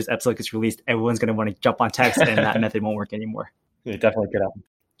 Maybe after this episode gets released, everyone's going to want to jump on text and that method won't work anymore. It definitely could happen.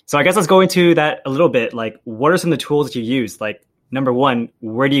 So I guess let's go into that a little bit. Like, what are some of the tools that you use? Like, number one,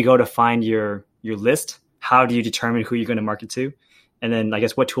 where do you go to find your list? How do you determine who you're going to market to? And then I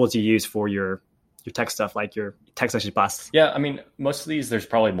guess what tools do you use for your tech stuff, like your text message blasts? Yeah, I mean, most of these, there's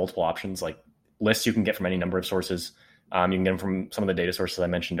probably multiple options. Like lists you can get from any number of sources. You can get them from some of the data sources I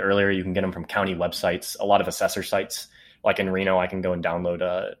mentioned earlier. You can get them from county websites, a lot of assessor sites. Like in Reno, I can go and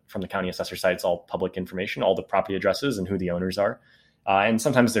download from the county assessor sites all public information, all the property addresses and who the owners are. And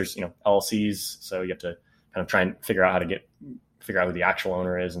sometimes there's, LLCs. So you have to kind of try and figure out who the actual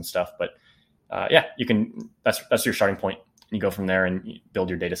owner is and stuff. But that's your starting point. You go from there and you build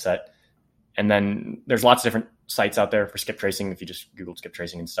your data set. And then there's lots of different sites out there for skip tracing. If you just Google skip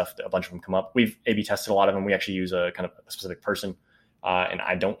tracing and stuff, a bunch of them come up. We've A/B tested a lot of them. We actually use a kind of a specific person. And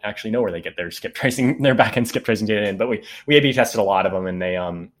I don't actually know where they get their back-end skip tracing data in, but we A/B tested a lot of them,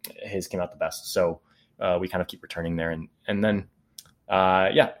 and his came out the best. So we kind of keep returning there. And then,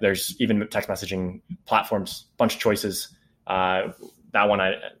 there's even text messaging platforms, bunch of choices. That one,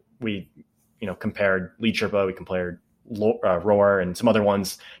 we compared Lead Sherpa, we compared Roar and some other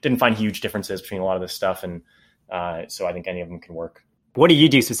ones. Didn't find huge differences between a lot of this stuff, and so I think any of them can work. What do you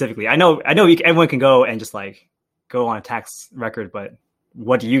do specifically? I know everyone can go and just go on a tax record, but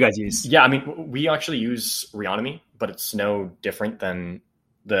what do you guys use? Yeah, I mean, we actually use Reonomy, but it's no different than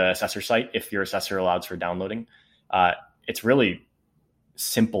the assessor site. If your assessor allows for downloading, it's really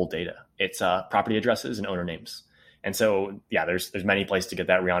simple data. It's property addresses and owner names. And so, there's many places to get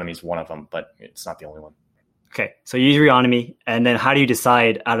that. Reonomy is one of them, but it's not the only one. Okay, so you use Reonomy, and then how do you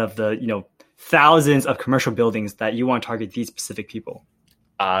decide out of the thousands of commercial buildings that you want to target these specific people?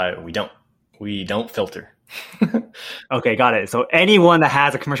 We don't filter. Okay, got it. So anyone that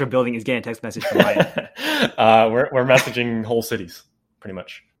has a commercial building is getting a text message from Ryan. We're messaging whole cities, pretty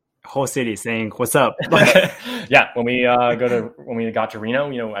much. Whole city saying, "What's up?" Yeah, when we got to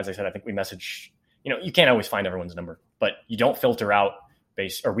Reno, as I said, I think we messaged. You can't always find everyone's number, but you don't filter out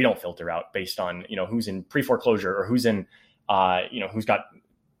we don't filter out based on who's in pre-foreclosure or who's in who's got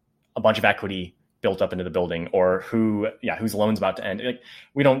a bunch of equity built up into the building, or whose loan's about to end.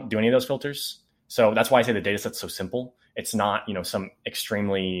 We don't do any of those filters. So that's why I say the data set's so simple. It's not some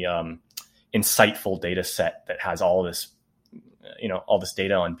extremely insightful data set that has all this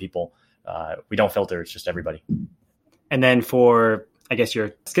data on people. We don't filter. It's just everybody. And then for, I guess,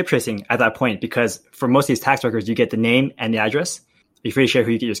 your skip tracing at that point, because for most of these tax records, you get the name and the address. Are you free to share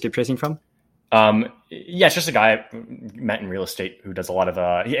who you get your skip tracing from? It's just a guy I met in real estate who does a lot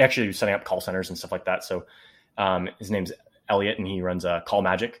of, he actually was setting up call centers and stuff like that. So his name's Elliot, and he runs Call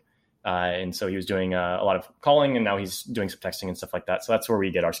Magic. And so he was doing a lot of calling, and now he's doing some texting and stuff like that. So that's where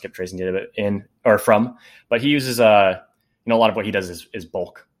we get our skip tracing data from. But he uses, a lot of what he does is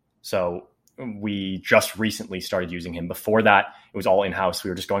bulk. So we just recently started using him. Before that, it was all in-house.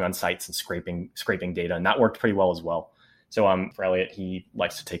 We were just going on sites and scraping data, and that worked pretty well as well. So for Elliot, he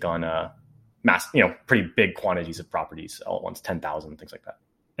likes to take on pretty big quantities of properties all at once, 10,000, things like that.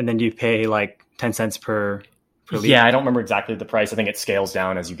 And then you pay 10 cents per lead? Yeah, I don't remember exactly the price. I think it scales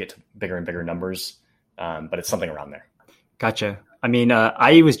down as you get to bigger and bigger numbers, but it's something around there. Gotcha. I mean,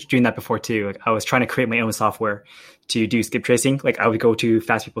 I was doing that before too. I was trying to create my own software to do skip tracing. I would go to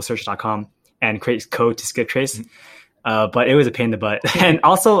fastpeoplesearch.com and create code to skip trace. Mm-hmm. But it was a pain in the butt. And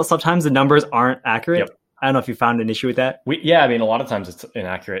also sometimes the numbers aren't accurate. Yep. I don't know if you found an issue with that. I mean, a lot of times it's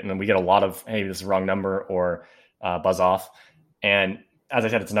inaccurate, and then we get a lot of, hey, this is the wrong number, or buzz off. And as I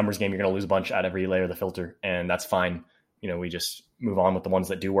said, it's a numbers game. You're going to lose a bunch at every layer of the filter, and that's fine. We just move on with the ones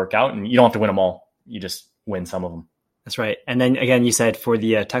that do work out, and you don't have to win them all. You just win some of them. That's right. And then again, you said for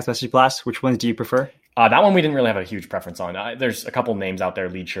the text message blast, which ones do you prefer? That one we didn't really have a huge preference on. There's a couple names out there,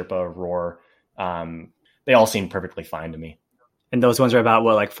 Lead Sherpa, Roar. They all seem perfectly fine to me. And those ones are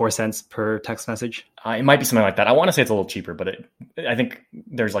about 4 cents per text message? It might be something like that. I want to say it's a little cheaper, but I think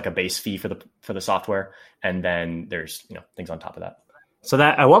there's a base fee for the software, and then there's things on top of that. So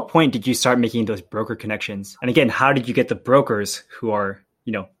that at what point did you start making those broker connections? And again, how did you get the brokers who are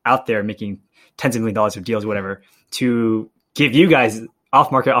out there making tens of millions of dollars of deals, whatever, to give you guys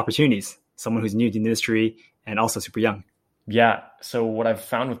off-market opportunities? Someone who's new to the industry and also super young. Yeah. So what I've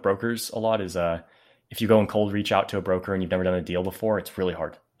found with brokers a lot is if you go and cold reach out to a broker and you've never done a deal before, it's really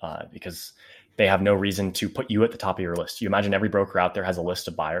hard because they have no reason to put you at the top of your list. You imagine every broker out there has a list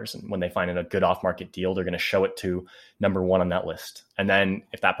of buyers, and when they find a good off-market deal, they're going to show it to number one on that list. And then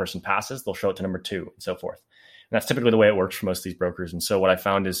if that person passes, they'll show it to number two, and so forth. And that's typically the way it works for most of these brokers. And so what I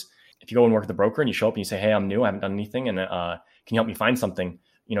found is if you go and work with the broker and you show up and you say, hey, I'm new, I haven't done anything, and can you help me find something?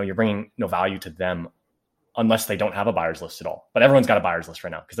 You're bringing no value to them unless they don't have a buyer's list at all. But everyone's got a buyer's list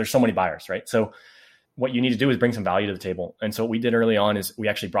right now because there's so many buyers, right? So what you need to do is bring some value to the table. And so what we did early on is we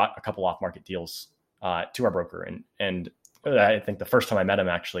actually brought a couple off-market deals to our broker. And I think the first time I met him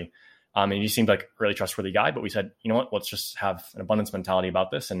actually, and he seemed like a really trustworthy guy, but we said, you know what, let's just have an abundance mentality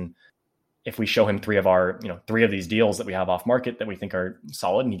about this. And if we show him three of these deals that we have off market that we think are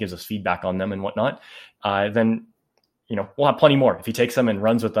solid, and he gives us feedback on them and whatnot, then, we'll have plenty more. If he takes them and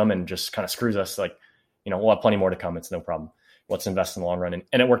runs with them and just kind of screws us, we'll have plenty more to come. It's no problem. let's invest in the long run.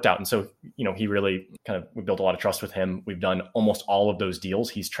 And it worked out. And so, he really we built a lot of trust with him. We've done almost all of those deals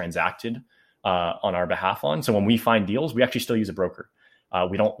he's transacted on our behalf on. So when we find deals, we actually still use a broker.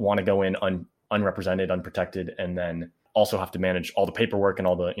 We don't want to go in unrepresented, unprotected, and then also have to manage all the paperwork and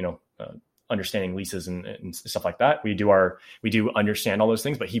all the, understanding leases and stuff like that. We do understand all those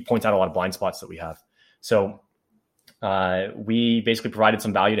things, but he points out a lot of blind spots that we have. So we basically provided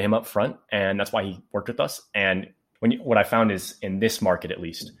some value to him up front, and that's why he worked with us. And what I found is, in this market, at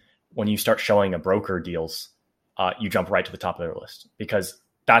least, when you start showing a broker deals, you jump right to the top of their list, because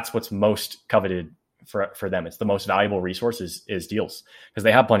that's what's most coveted for them. It's the most valuable resource is deals, because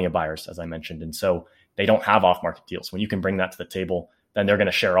they have plenty of buyers, as I mentioned. And so they don't have off-market deals. When you can bring that to the table, then they're going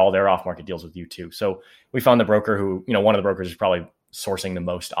to share all their off-market deals with you too. So we found the broker who, one of the brokers is probably sourcing the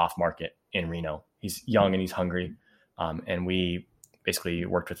most off-market in Reno. He's young and he's hungry. And we basically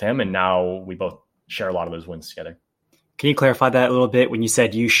worked with him, and now we both share a lot of those wins together. Can you clarify that a little bit? When you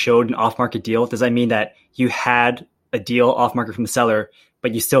said you showed an off-market deal, does that mean that you had a deal off-market from the seller,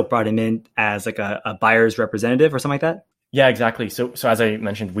 but you still brought him in as like a buyer's representative or something like that? Yeah, exactly. So as I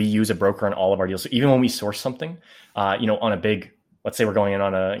mentioned, we use a broker on all of our deals. So even when we source something, on a big, let's say we're going in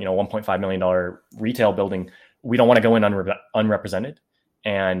on a $1.5 million retail building, we don't want to go in unrepresented,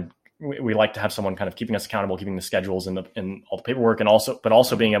 and we like to have someone kind of keeping us accountable, keeping the schedules and all the paperwork, and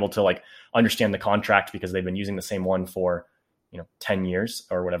also being able to like understand the contract, because they've been using the same one for 10 years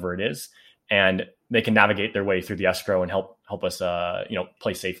or whatever it is, and they can navigate their way through the escrow and help us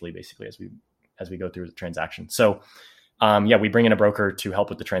play safely, basically, as we go through the transaction. So we bring in a broker to help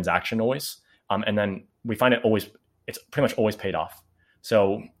with the transaction always, and then we find it's pretty much always paid off.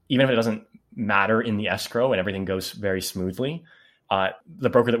 So even if it doesn't matter in the escrow and everything goes very smoothly, the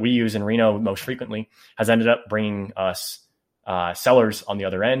broker that we use in Reno most frequently has ended up bringing us sellers on the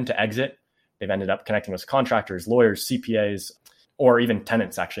other end to exit. They've ended up connecting us with contractors, lawyers, CPAs, or even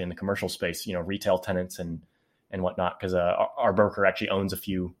tenants actually in the commercial space, retail tenants and whatnot, because our broker actually owns a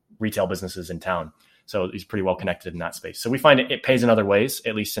few retail businesses in town. So he's pretty well connected in that space. So we find it pays in other ways,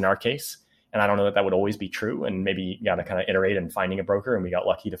 at least in our case. And I don't know that would always be true. And maybe you got to kind of iterate in finding a broker. And we got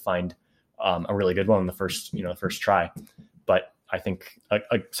lucky to find a really good one in the first try. But I think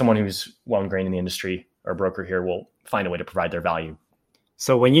someone who's well ingrained in the industry, or a broker here, will find a way to provide their value.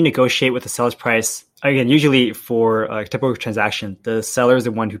 So when you negotiate with the seller's price, again, usually for a typical transaction, the seller is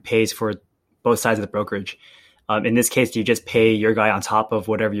the one who pays for both sides of the brokerage. In this case, do you just pay your guy on top of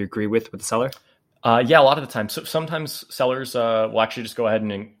whatever you agree with the seller? Yeah, a lot of the time. So sometimes sellers will actually just go ahead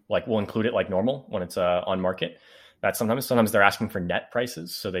and we'll include it like normal when it's on market. That sometimes they're asking for net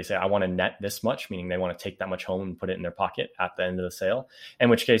prices. So they say, I want to net this much, meaning they want to take that much home and put it in their pocket at the end of the sale. In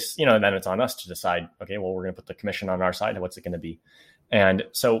which case, then it's on us to decide, okay, well, we're going to put the commission on our side. What's it going to be? And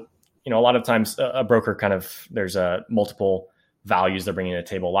so, a lot of times a broker there's multiple values they're bringing to the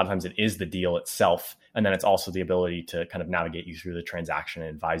table. A lot of times it is the deal itself. And then it's also the ability to kind of navigate you through the transaction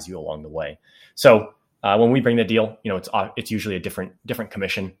and advise you along the way. So when we bring the deal, it's usually a different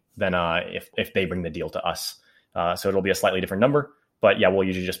commission than if they bring the deal to us. So it'll be a slightly different number, but yeah, we'll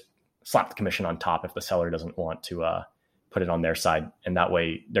usually just slap the commission on top if the seller doesn't want to put it on their side. And that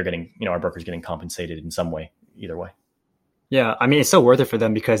way they're getting, our broker's getting compensated in some way, either way. Yeah. I mean, it's so worth it for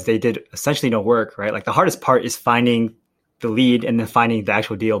them because they did essentially no work, right? Like the hardest part is finding the lead and then finding the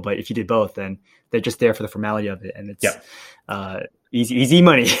actual deal. But if you did both, then they're just there for the formality of it. And it's easy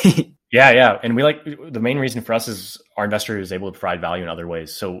money. Yeah. And the main reason for us is our investor is able to provide value in other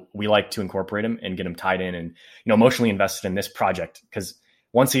ways. So we like to incorporate him and get him tied in and, emotionally invested in this project. Because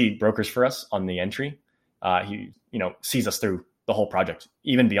once he brokers for us on the entry, he, sees us through the whole project,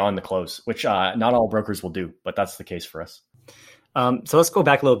 even beyond the close, which not all brokers will do, but that's the case for us. So let's go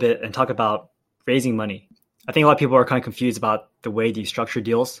back a little bit and talk about raising money. I think a lot of people are kind of confused about the way you structure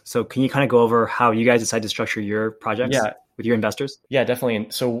deals. So can you kind of go over how you guys decide to structure your projects with your investors? Yeah, definitely.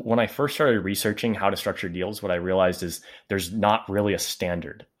 And so when I first started researching how to structure deals, what I realized is there's not really a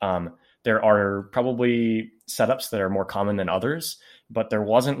standard. There are probably setups that are more common than others, but there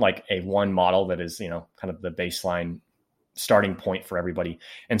wasn't like a one model that is, kind of the baseline starting point for everybody.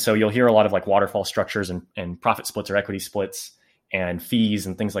 And so you'll hear a lot of like waterfall structures and profit splits or equity splits and fees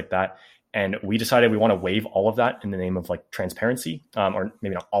and things like that. And we decided we want to waive all of that in the name of like transparency, or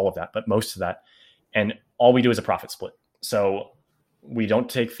maybe not all of that, but most of that. And all we do is a profit split. So we don't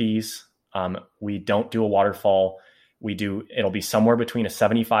take fees. We don't do a waterfall. It'll be somewhere between a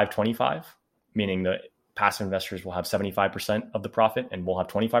 75-25, meaning the passive investors will have 75% of the profit and we'll have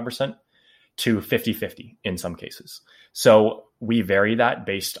 25%, to 50-50 in some cases. So we vary that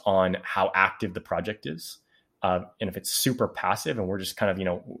based on how active the project is. And if it's super passive and we're just kind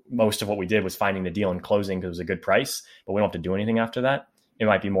of, most of what we did was finding the deal and closing because it was a good price, but we don't have to do anything after that, it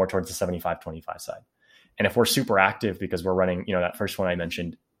might be more towards the 75-25 side. And if we're super active because we're running, that first one I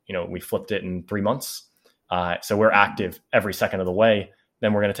mentioned, we flipped it in 3 months. So we're active every second of the way,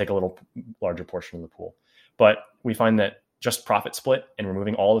 then we're going to take a little larger portion of the pool. But we find that just profit split and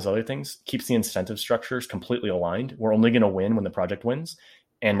removing all those other things keeps the incentive structures completely aligned. We're only going to win when the project wins,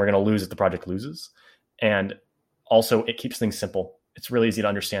 and we're going to lose if the project loses. And also, it keeps things simple. It's really easy to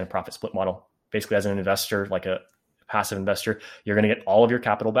understand a profit split model. Basically, as an investor, like a passive investor, you're going to get all of your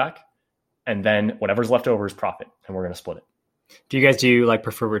capital back, and then whatever's left over is profit, and we're going to split it. Do you guys do like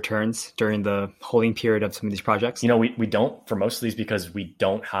preferred returns during the holding period of some of these projects? We don't for most of these because we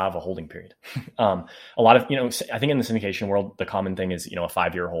don't have a holding period. A lot of, I think in the syndication world, the common thing is, a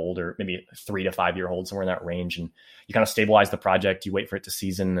 5-year hold or maybe a 3 to 5 year hold, somewhere in that range. And you kind of stabilize the project, you wait for it to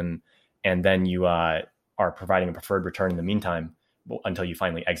season, and then you are providing a preferred return in the meantime until you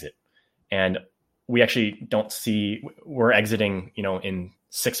finally exit. And we actually don't see, we're exiting, in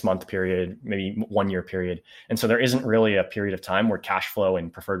 6-month period, maybe 1 year period. And so there isn't really a period of time where cash flow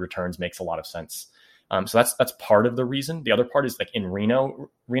and preferred returns makes a lot of sense. So that's part of the reason. The other part is like in Reno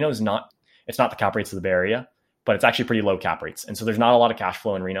is not the cap rates of the Bay Area, but it's actually pretty low cap rates. And so there's not a lot of cash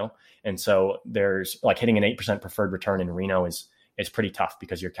flow in Reno. And so there's like hitting an 8% preferred return in Reno is pretty tough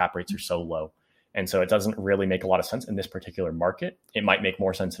because your cap rates are so low. And so it doesn't really make a lot of sense in this particular market. It might make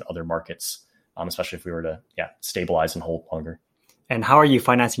more sense in other markets, especially if we were to stabilize and hold longer. And how are you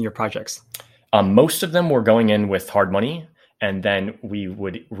financing your projects? Most of them were going in with hard money, and then we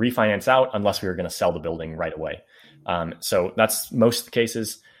would refinance out unless we were going to sell the building right away. So that's most of the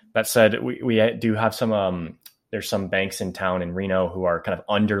cases. That said, we do have some, there's some banks in town in Reno who are kind of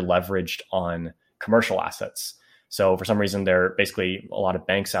under leveraged on commercial assets. So for some reason, they're basically a lot of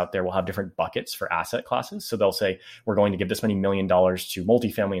banks out there will have different buckets for asset classes. So they'll say, we're going to give this many $1 million to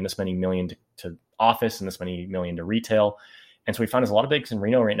multifamily and this many million to office and this many million to retail. And so we find there's a lot of banks in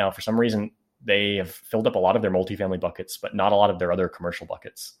Reno right now. For some reason, they have filled up a lot of their multifamily buckets, but not a lot of their other commercial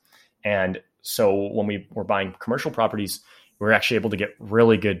buckets. And so when we were buying commercial properties, we were actually able to get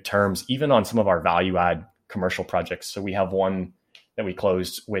really good terms, even on some of our value add commercial projects. So we have one that we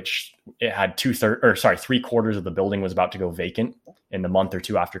closed, which it had 3/4 of the building was about to go vacant in the month or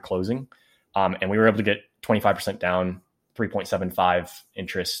two after closing. And we were able to get 25% down, 3.75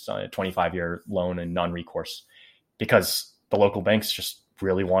 interest on a 25-year loan and non-recourse because the local banks just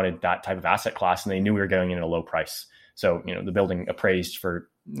really wanted that type of asset class, and they knew we were going in at a low price. So, the building appraised for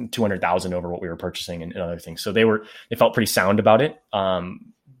 $200,000 over what we were purchasing and other things. So they felt pretty sound about it.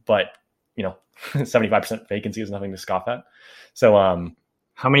 But 75% vacancy is nothing to scoff at. So,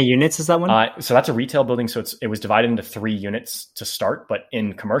 how many units is that one? So that's a retail building. So it was divided into 3 units to start, but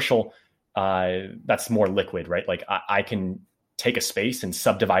in commercial, that's more liquid, right? Like I can take a space and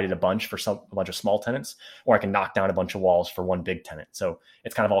subdivide it a bunch for a bunch of small tenants, or I can knock down a bunch of walls for one big tenant. So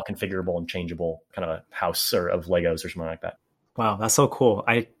it's kind of all configurable and changeable, kind of a house or of Legos or something like that. Wow, that's so cool.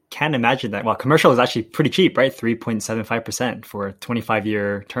 I can't imagine that. Well, commercial is actually pretty cheap, right? 3.75% for a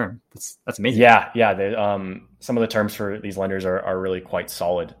 25-year term. That's amazing. Yeah. Some of the terms for these lenders are really quite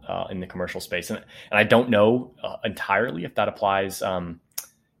solid in the commercial space, and I don't know entirely if that applies.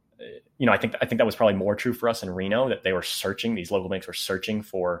 I think that was probably more true for us in Reno, that these local banks were searching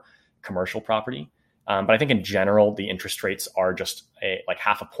for commercial property. But I think in general, the interest rates are just like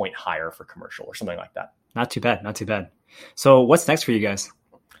half a point higher for commercial or something like that. Not too bad. So what's next for you guys?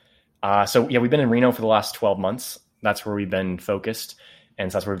 We've been in Reno for the last 12 months. That's where we've been focused.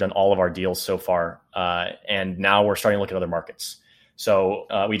 And so that's where we've done all of our deals so far. And now we're starting to look at other markets. So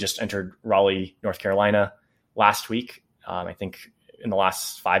we just entered Raleigh, North Carolina last week. I think in the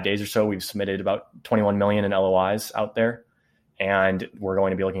last 5 days or so, we've submitted about 21 million in LOIs out there. And we're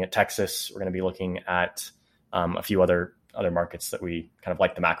going to be looking at Texas. We're going to be looking at a few other markets that we kind of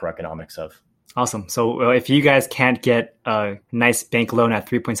like the macroeconomics of. Awesome. So if you guys can't get a nice bank loan at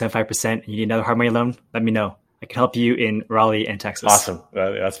 3.75% and you need another hard money loan, let me know. I can help you in Raleigh and Texas. Awesome.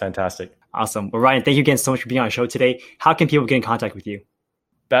 That's fantastic. Awesome. Well, Ryan, thank you again so much for being on the show today. How can people get in contact with you?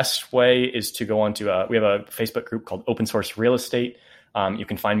 Best way is to go on to, we have a Facebook group called Open Source Real Estate. You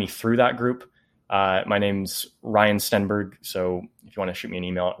can find me through that group. My name's Ryan Stenberg. So if you want to shoot me an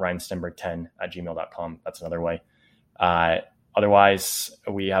email at ryanstenberg10@gmail.com, that's another way. Otherwise,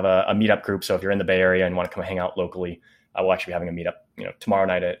 we have a meetup group. So if you're in the Bay Area and want to come hang out locally, we'll actually be having a meetup, tomorrow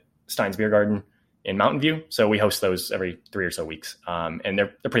night at Stein's Beer Garden in Mountain View. So we host those every 3 or so weeks. And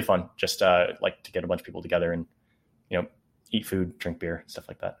they're pretty fun. Just like to get a bunch of people together and, eat food, drink beer, stuff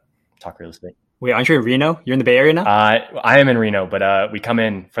like that. Talk real estate. Wait, aren't you in Reno? You're in the Bay Area now? I am in Reno, but we come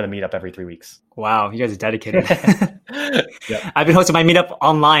in for the meetup every 3 weeks. Wow, you guys are dedicated. Yeah. I've been hosting my meetup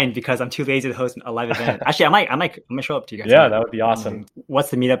online because I'm too lazy to host a live event. Actually, I might show up to you guys. Yeah, that would be awesome.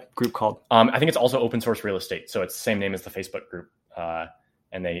 What's the meetup group called? I think it's also Open Source Real Estate, so it's the same name as the Facebook group,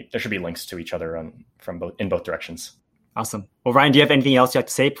 and there should be links to each other in both directions. Awesome. Well, Ryan, do you have anything else you'd like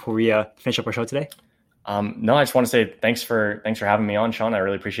to say before we finish up our show today? No, I just want to say thanks for having me on, Sean. I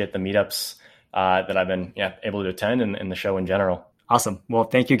really appreciate the meetups that I've been able to attend and the show in general. Awesome. Well,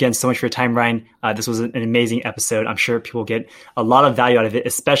 thank you again so much for your time, Ryan. This was an amazing episode. I'm sure people get a lot of value out of it,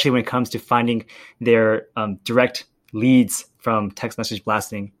 especially when it comes to finding their direct leads from text message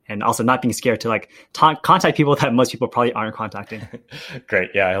blasting, and also not being scared to contact people that most people probably aren't contacting. Great.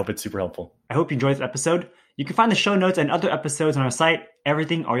 Yeah, I hope it's super helpful. I hope you enjoyed this episode. You can find the show notes and other episodes on our site,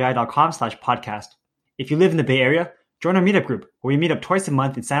 everythingrei.com/podcast. If you live in the Bay Area, join our meetup group, where we meet up twice a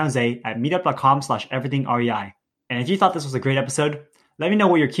month in San Jose at meetup.com/everythingrei. And if you thought this was a great episode, let me know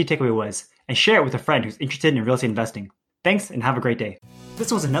what your key takeaway was and share it with a friend who's interested in real estate investing. Thanks and have a great day.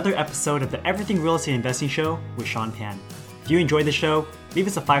 This was another episode of the Everything Real Estate Investing Show with Sean Pan. If you enjoyed the show, leave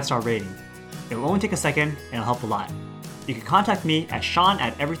us a 5-star rating. It will only take a second and it'll help a lot. You can contact me at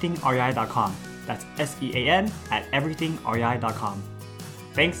sean@everythingrei.com. That's SEAN@everythingrei.com.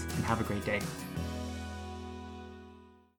 Thanks and have a great day.